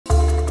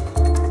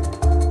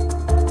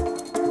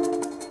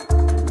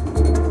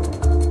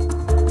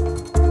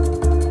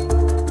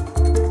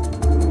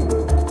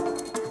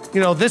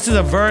this is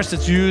a verse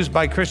that's used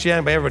by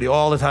Christianity, by everybody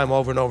all the time,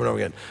 over and over and over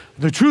again.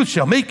 The truth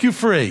shall make you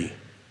free.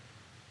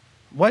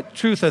 What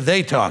truth are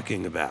they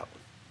talking about?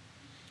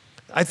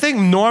 I think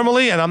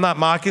normally, and I'm not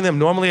mocking them,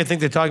 normally I think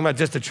they're talking about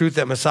just the truth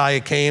that Messiah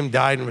came,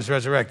 died, and was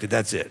resurrected.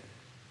 That's it.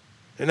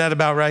 Isn't that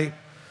about right?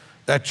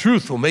 That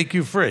truth will make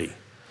you free.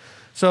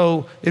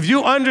 So if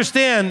you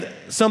understand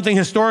something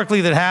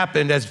historically that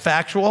happened as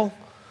factual,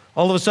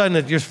 all of a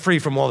sudden you're free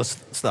from all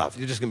this stuff.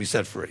 You're just going to be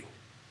set free.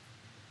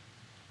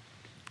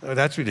 Oh,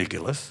 that's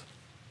ridiculous.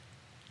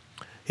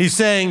 He's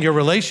saying your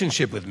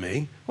relationship with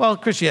me, well,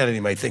 Christianity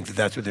might think that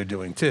that's what they're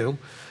doing too,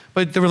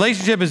 but the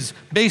relationship is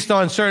based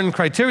on certain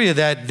criteria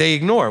that they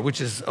ignore,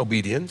 which is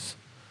obedience.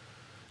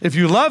 If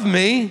you love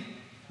me,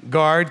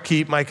 guard,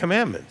 keep my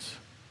commandments.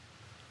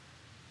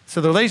 So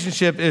the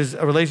relationship is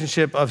a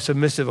relationship of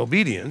submissive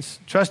obedience,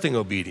 trusting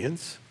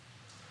obedience.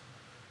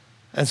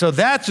 And so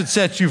that's what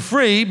sets you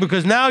free,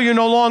 because now you're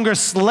no longer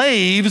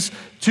slaves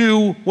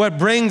to what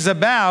brings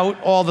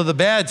about all of the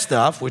bad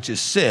stuff, which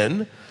is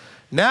sin.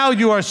 Now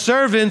you are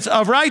servants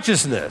of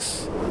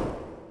righteousness.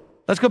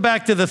 Let's go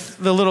back to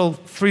the little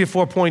 3 or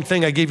 4 point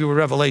thing I gave you with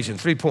Revelation.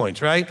 3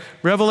 points, right?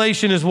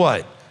 Revelation is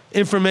what?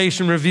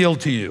 Information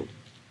revealed to you.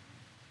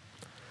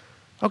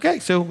 Okay,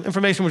 so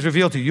information was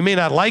revealed to you. You may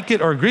not like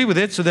it or agree with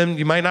it, so then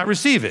you might not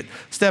receive it.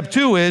 Step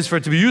 2 is, for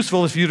it to be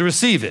useful, is for you to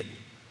receive it.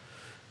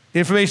 The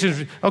information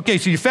is, okay,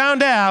 so you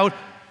found out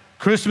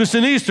Christmas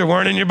and Easter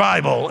weren't in your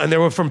Bible and they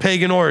were from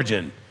pagan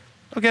origin.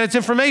 Okay, that's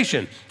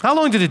information. How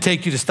long did it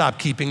take you to stop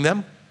keeping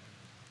them?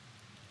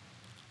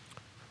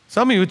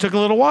 Some of you, it took a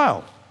little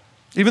while.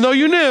 Even though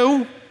you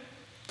knew,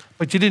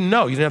 but you didn't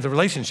know. You didn't have the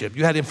relationship.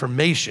 You had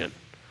information.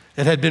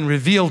 It had been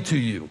revealed to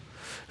you.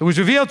 It was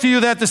revealed to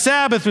you that the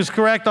Sabbath was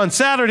correct on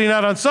Saturday,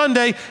 not on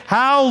Sunday.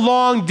 How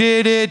long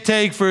did it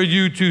take for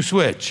you to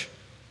switch?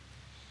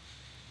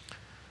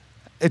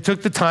 It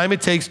took the time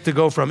it takes to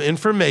go from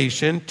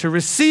information to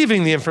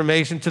receiving the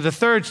information to the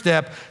third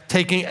step,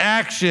 taking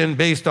action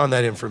based on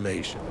that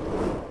information.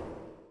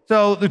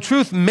 So the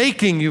truth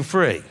making you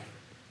free.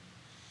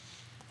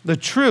 The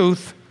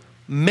truth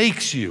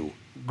makes you,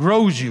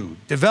 grows you,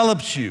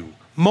 develops you,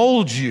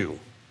 molds you.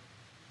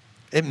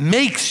 It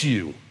makes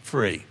you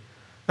free.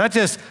 Not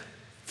just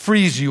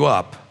frees you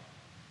up,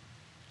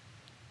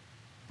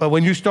 but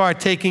when you start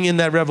taking in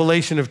that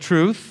revelation of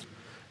truth,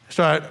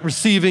 start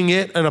receiving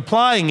it and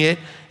applying it,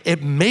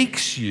 it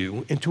makes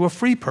you into a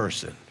free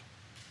person.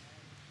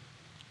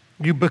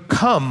 You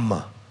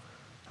become,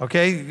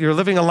 okay? You're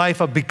living a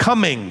life of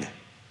becoming,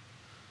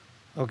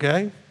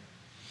 okay?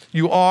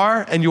 You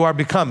are and you are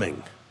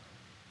becoming.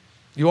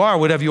 You are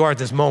whatever you are at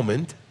this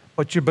moment,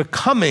 but you're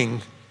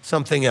becoming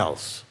something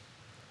else.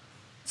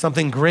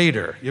 Something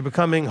greater. You're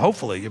becoming,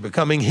 hopefully, you're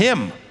becoming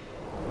Him.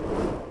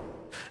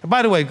 And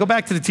by the way, go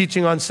back to the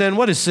teaching on sin.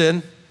 What is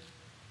sin?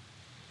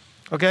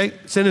 Okay,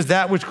 sin is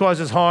that which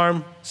causes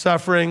harm,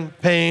 suffering,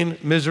 pain,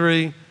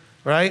 misery,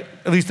 right?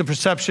 At least the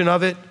perception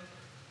of it.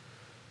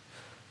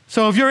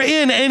 So if you're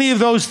in any of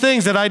those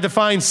things that I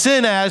define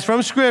sin as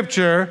from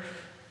Scripture,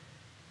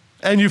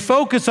 and you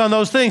focus on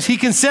those things, He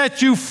can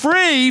set you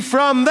free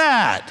from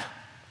that.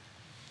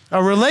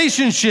 A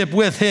relationship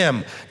with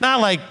Him, not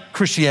like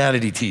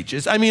Christianity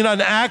teaches. I mean, an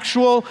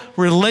actual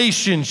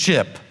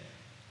relationship.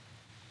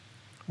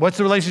 What's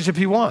the relationship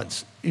He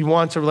wants? He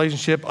wants a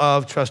relationship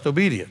of trust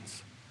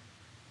obedience.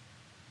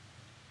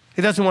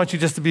 He doesn't want you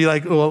just to be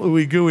like, oh,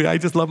 ooey gooey, I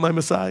just love my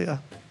Messiah.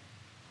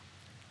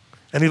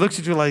 And He looks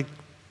at you like,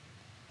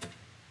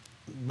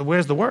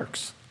 where's the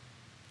works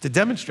to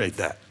demonstrate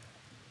that?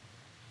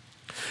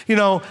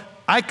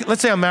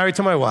 Let's say I'm married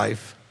to my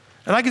wife,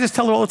 and I can just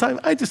tell her all the time,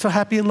 I'm just so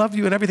happy and love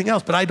you and everything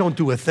else, but I don't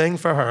do a thing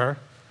for her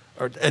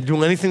or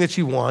do anything that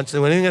she wants,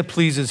 do anything that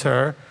pleases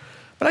her.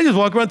 But I just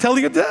walk around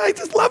telling her, I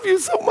just love you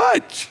so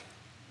much.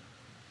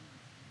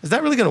 Is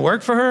that really going to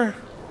work for her?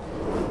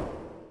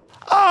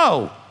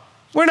 Oh,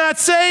 we're not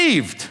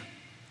saved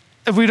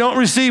if we don't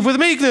receive with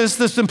meekness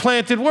this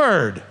implanted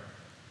word.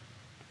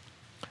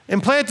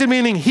 Implanted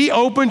meaning He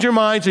opened your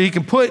mind so He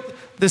can put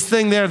this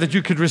thing there that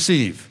you could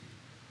receive.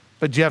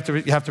 But you have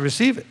to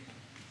receive it.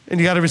 And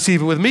you got to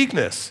receive it with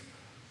meekness.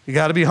 You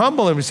got to be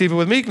humble and receive it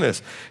with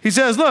meekness. He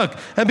says, look,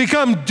 and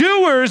become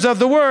doers of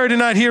the word and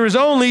not hearers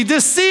only,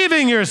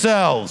 deceiving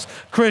yourselves.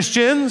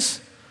 Christians,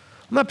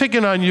 I'm not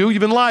picking on you.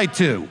 You've been lied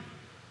to.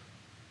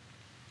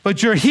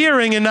 But you're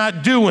hearing and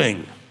not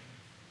doing.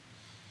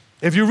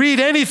 If you read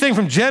anything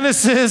from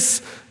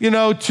Genesis,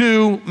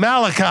 to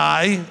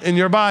Malachi in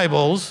your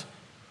Bibles,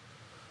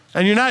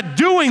 and you're not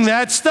doing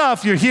that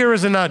stuff, you're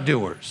hearers and not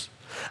doers.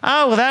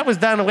 Oh, well, that was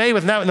done away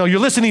with now. No, you're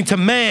listening to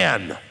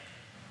man.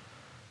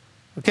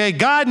 Okay,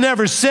 God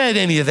never said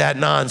any of that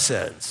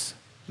nonsense.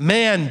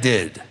 Man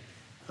did,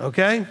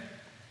 okay?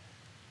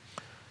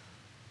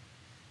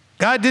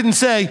 God didn't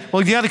say,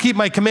 well, you got to keep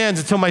my commands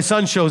until my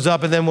son shows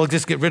up and then we'll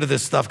just get rid of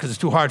this stuff because it's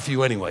too hard for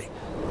you anyway.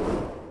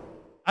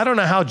 I don't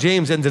know how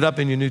James ended up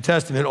in your New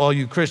Testament, all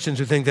you Christians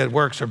who think that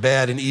works are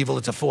bad and evil,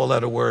 it's a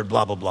four-letter word,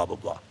 blah, blah, blah, blah,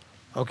 blah,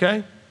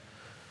 okay?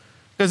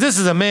 Because this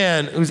is a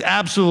man who's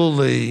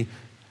absolutely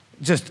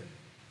just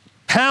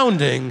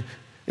pounding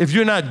If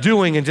you're not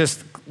doing and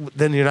just,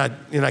 then you're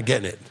not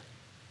getting it.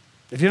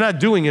 If you're not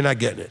doing, you're not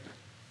getting it.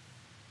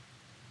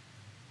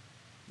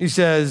 He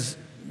says,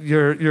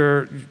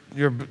 your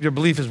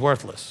belief is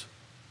worthless.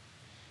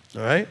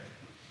 All right?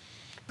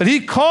 But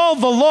he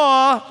called the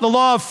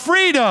law of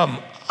freedom.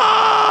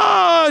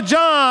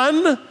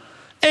 John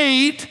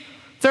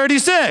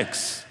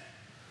 8:36.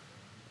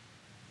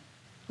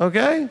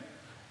 Okay?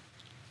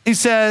 He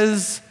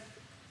says,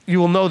 you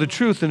will know the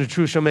truth, and the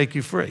truth shall make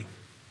you free.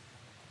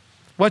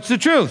 What's the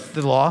truth?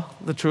 The law,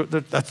 the truth.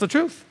 That's the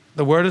truth.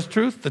 The word is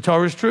truth. The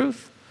Torah is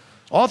truth.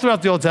 All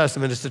throughout the Old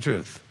Testament, it's the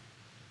truth.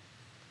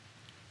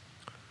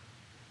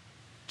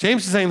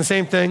 James is saying the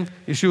same thing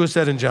Yeshua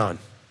said in John.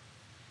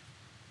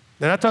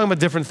 They're not talking about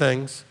different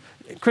things.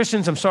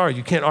 Christians, I'm sorry,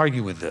 you can't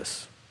argue with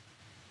this.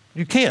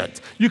 You can't.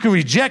 You can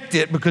reject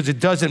it because it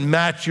doesn't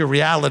match your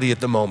reality at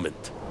the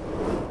moment.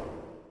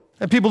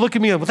 And people look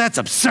at me and, well, that's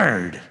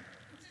absurd.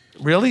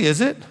 Really,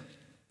 is it?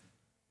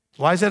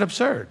 Why is that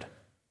absurd?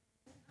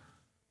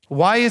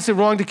 Why is it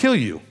wrong to kill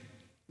you?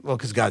 Well,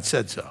 because God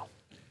said so.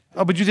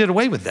 Oh, but you did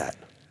away with that.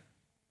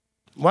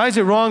 Why is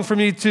it wrong for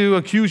me to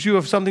accuse you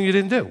of something you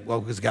didn't do?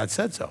 Well, because God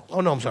said so. Oh,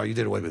 no, I'm sorry, you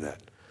did away with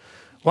that.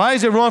 Why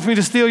is it wrong for me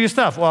to steal your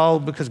stuff? Well,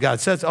 because God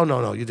said so. Oh,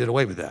 no, you did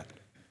away with that.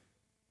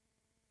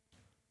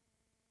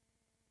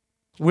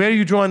 Where are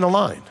you drawing the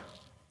line?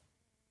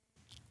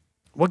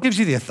 What gives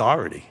you the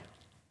authority?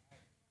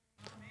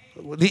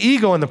 The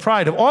ego and the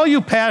pride of all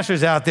you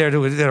pastors out there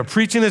that are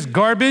preaching this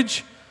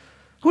garbage,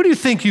 who do you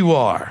think you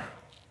are?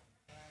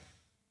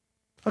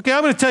 Okay,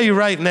 I'm going to tell you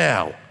right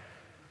now.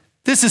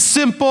 This is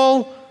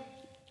simple,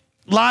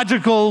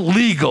 logical,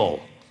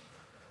 legal.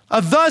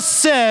 Thus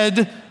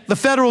said, the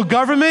federal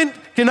government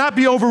cannot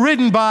be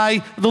overridden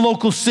by the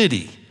local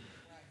city.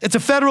 It's a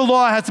federal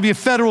law, it has to be a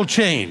federal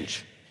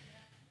change.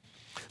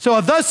 So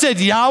thus said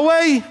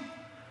Yahweh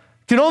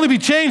can only be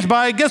changed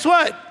by, guess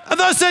what?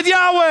 Thus said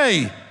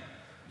Yahweh.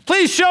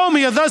 Please show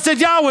me a thus said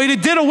Yahweh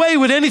that did away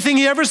with anything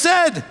he ever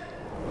said.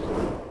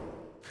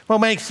 Well,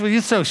 Mike,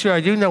 you're so sure.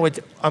 You know what?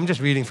 I'm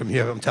just reading from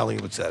here. I'm telling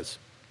you what it says.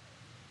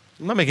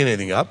 I'm not making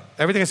anything up.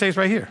 Everything I say is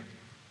right here.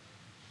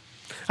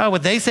 Oh,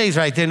 what they say is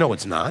right there. No,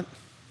 it's not.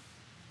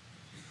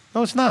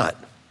 No, it's not.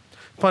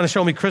 You want to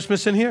show me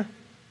Christmas in here?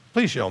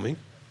 Please show me.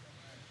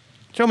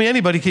 Show me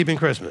anybody keeping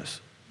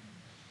Christmas.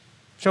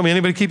 Show me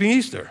anybody keeping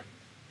Easter.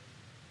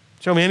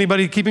 Show me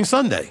anybody keeping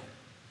Sunday.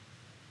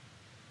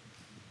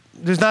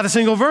 There's not a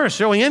single verse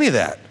showing any of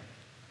that.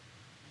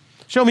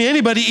 Show me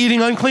anybody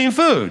eating unclean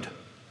food.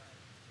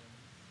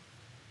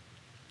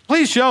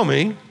 Please show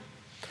me.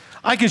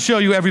 I can show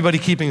you everybody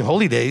keeping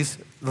holy days,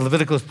 the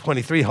Leviticus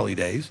 23 holy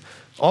days,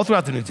 all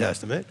throughout the New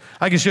Testament.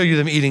 I can show you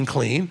them eating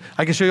clean.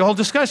 I can show you whole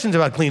discussions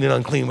about clean and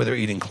unclean, where they're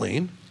eating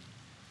clean.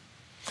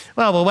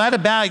 Well, what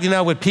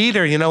about, with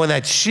Peter, in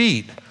that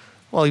sheet?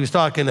 Well, he was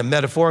talking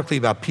metaphorically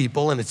about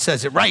people, and it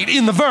says it right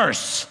in the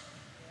verse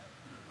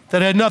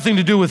that had nothing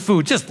to do with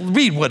food. Just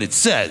read what it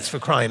says, for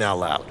crying out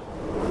loud.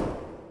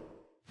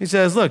 He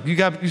says, look,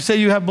 you say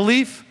you have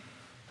belief,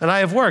 and I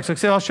have works. I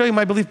say, I'll show you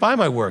my belief by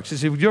my works. He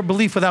said, your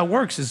belief without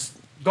works is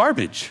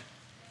garbage.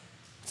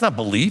 It's not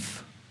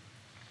belief.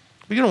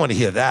 But you don't want to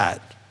hear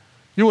that.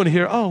 You want to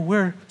hear, oh,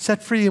 we're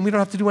set free and we don't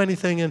have to do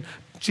anything, and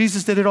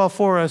Jesus did it all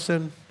for us,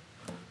 and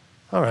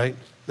all right,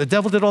 the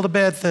devil did all the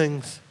bad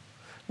things.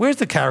 Where's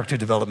the character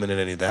development in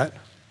any of that?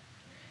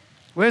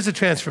 Where's the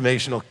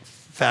transformational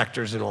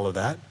factors in all of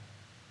that?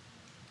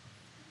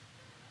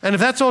 And if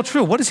that's all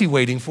true, what is he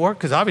waiting for?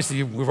 Because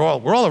obviously we're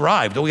all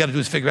arrived. All we got to do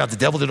is figure out the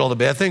devil did all the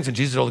bad things and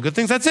Jesus did all the good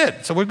things. That's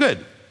it. So we're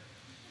good.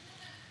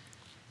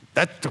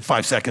 That took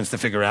 5 seconds to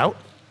figure out.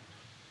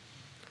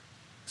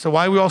 So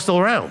why are we all still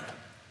around?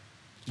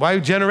 Why are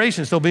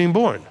generations still being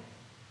born?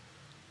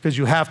 Because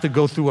you have to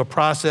go through a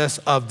process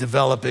of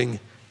developing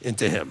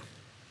into him.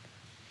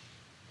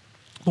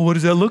 Well, what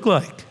does that look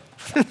like?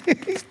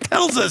 He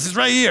tells us, it's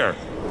right here.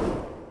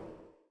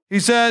 He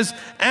says,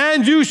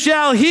 and you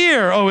shall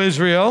hear, O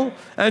Israel,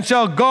 and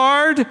shall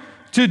guard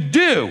to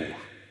do.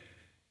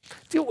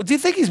 Do you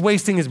think he's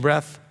wasting his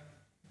breath?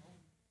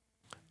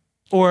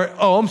 Or,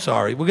 oh, I'm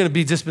sorry, we're going to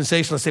be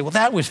dispensational and say, well,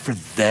 that was for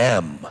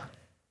them.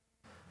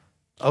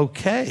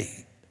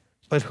 Okay,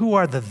 but who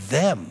are the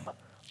them?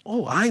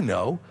 Oh, I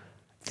know.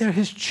 They're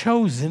his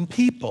chosen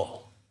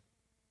people.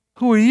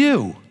 Who are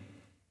you?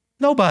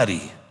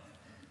 Nobody.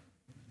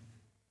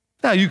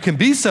 Now, you can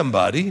be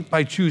somebody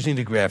by choosing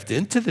to graft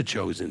into the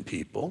chosen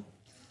people,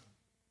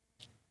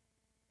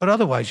 but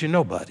otherwise you're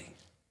nobody.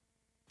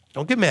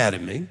 Don't get mad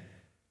at me,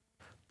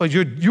 but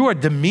you are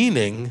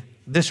demeaning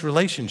this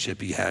relationship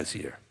he has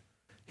here.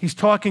 He's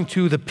talking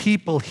to the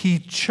people he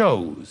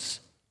chose,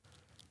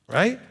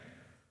 right?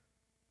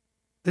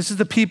 This is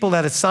the people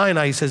that at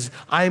Sinai, he says,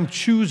 I am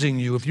choosing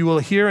you. If you will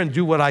hear and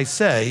do what I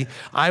say,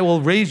 I will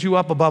raise you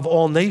up above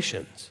all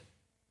nations.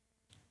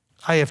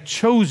 I have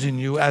chosen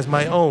you as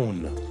my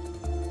own.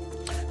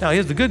 Now,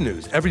 here's the good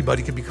news.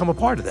 Everybody can become a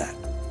part of that.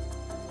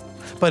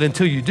 But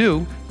until you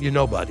do, you're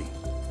nobody.